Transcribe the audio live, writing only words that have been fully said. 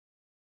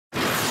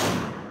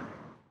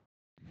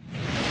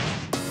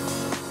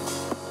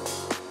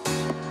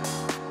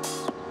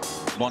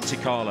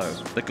Monte-Carlo,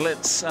 the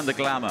glitz and the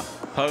glamour,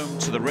 home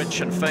to the rich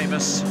and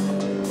famous,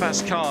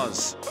 fast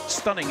cars,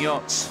 stunning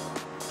yachts,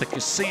 the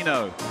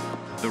casino,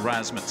 the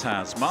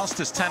razzmatazz.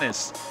 Masters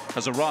tennis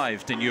has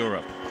arrived in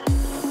Europe.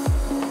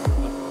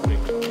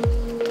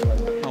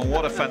 Oh,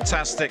 what a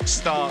fantastic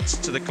start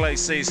to the clay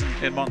season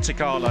in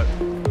Monte-Carlo.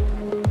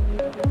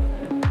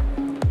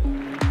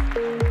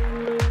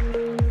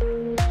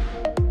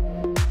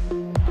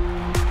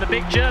 The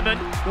big German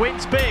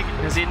wins big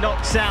as he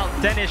knocks out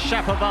Denis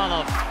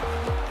Shapovalov.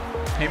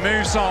 He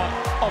moves on,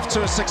 off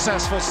to a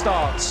successful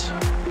start.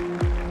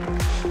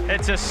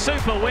 It's a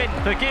super win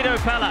for Guido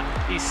Pella.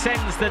 He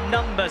sends the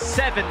number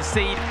 7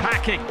 seed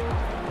packing.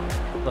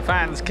 The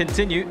fans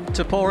continue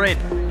to pour in.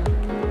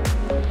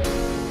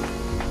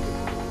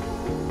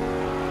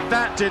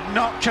 That did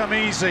not come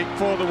easy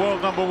for the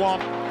world number 1.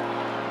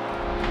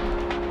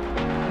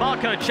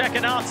 Marco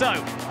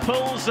Cecchinato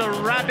pulls a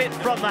rabbit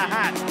from the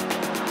hat.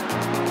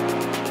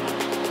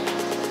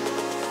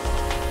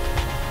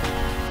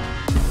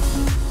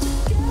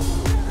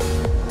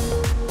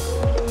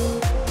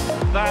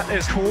 That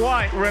is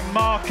quite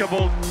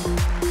remarkable.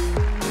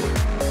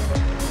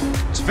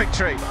 It's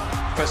victory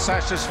for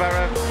Sasha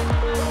Zverev.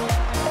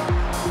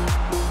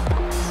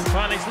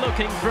 Well, he's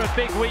looking for a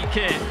big week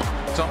here.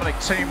 Dominic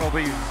Thiem will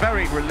be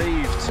very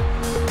relieved.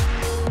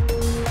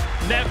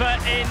 Never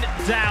in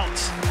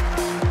doubt.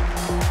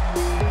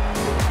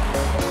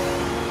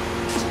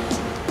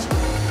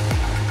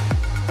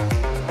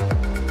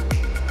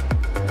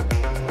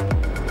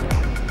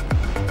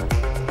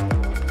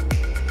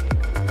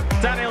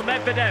 Daniil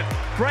Medvedev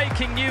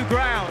breaking new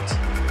ground.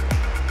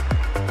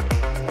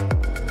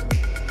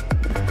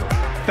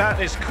 That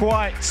is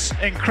quite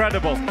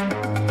incredible.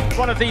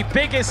 One of the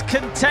biggest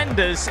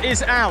contenders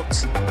is out.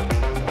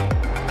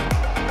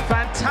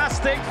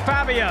 Fantastic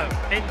Fabio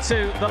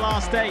into the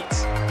last 8.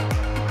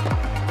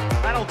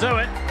 That'll do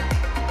it.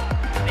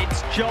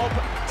 It's job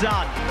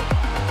done.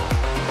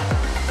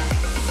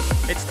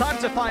 It's time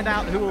to find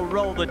out who will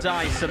roll the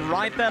dice and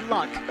ride their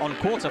luck on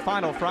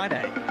quarter-final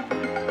Friday.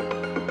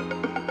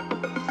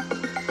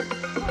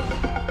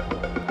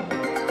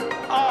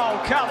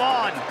 Oh, come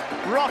on!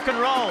 Rock and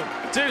roll,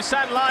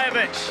 Dusan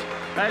Lajovic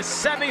as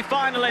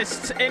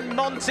semi-finalists in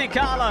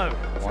Monte-Carlo.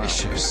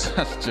 Vicious,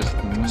 that's just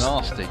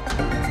nasty.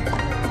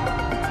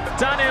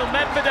 Daniil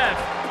Medvedev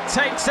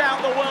takes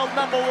out the world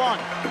number 1.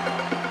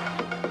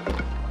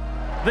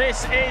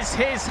 This is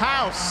his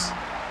house.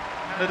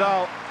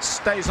 Nadal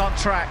stays on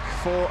track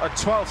for a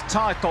 12th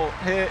title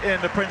here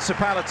in the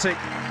Principality.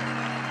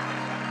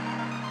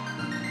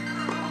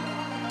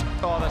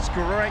 Oh, that's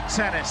great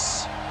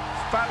tennis.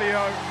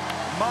 Fabio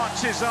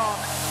marches on.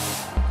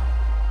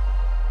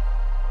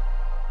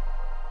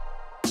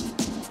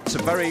 It's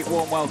a very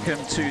warm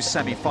welcome to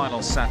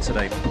semi-final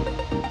Saturday.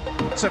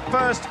 It's a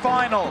first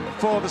final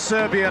for the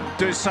Serbian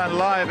Dusan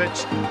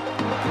Lajovic.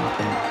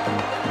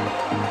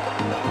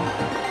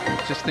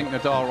 I just think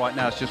Nadal right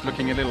now is just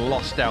looking a little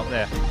lost out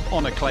there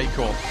on a clay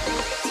court.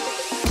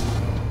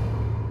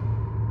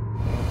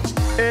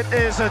 It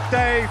is a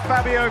day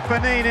Fabio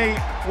Fognini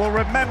will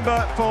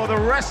remember for the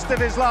rest of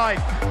his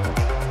life.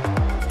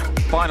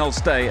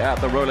 Finals day at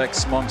the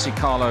Rolex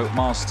Monte-Carlo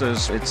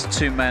Masters. It's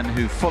 2 men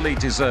who fully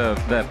deserve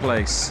their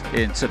place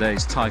in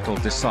today's title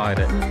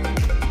decider.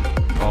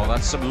 Oh,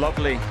 that's some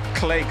lovely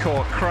clay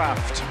court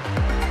craft.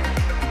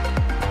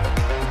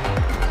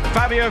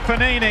 Fabio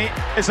Fognini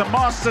is a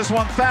Masters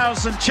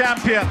 1000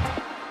 champion.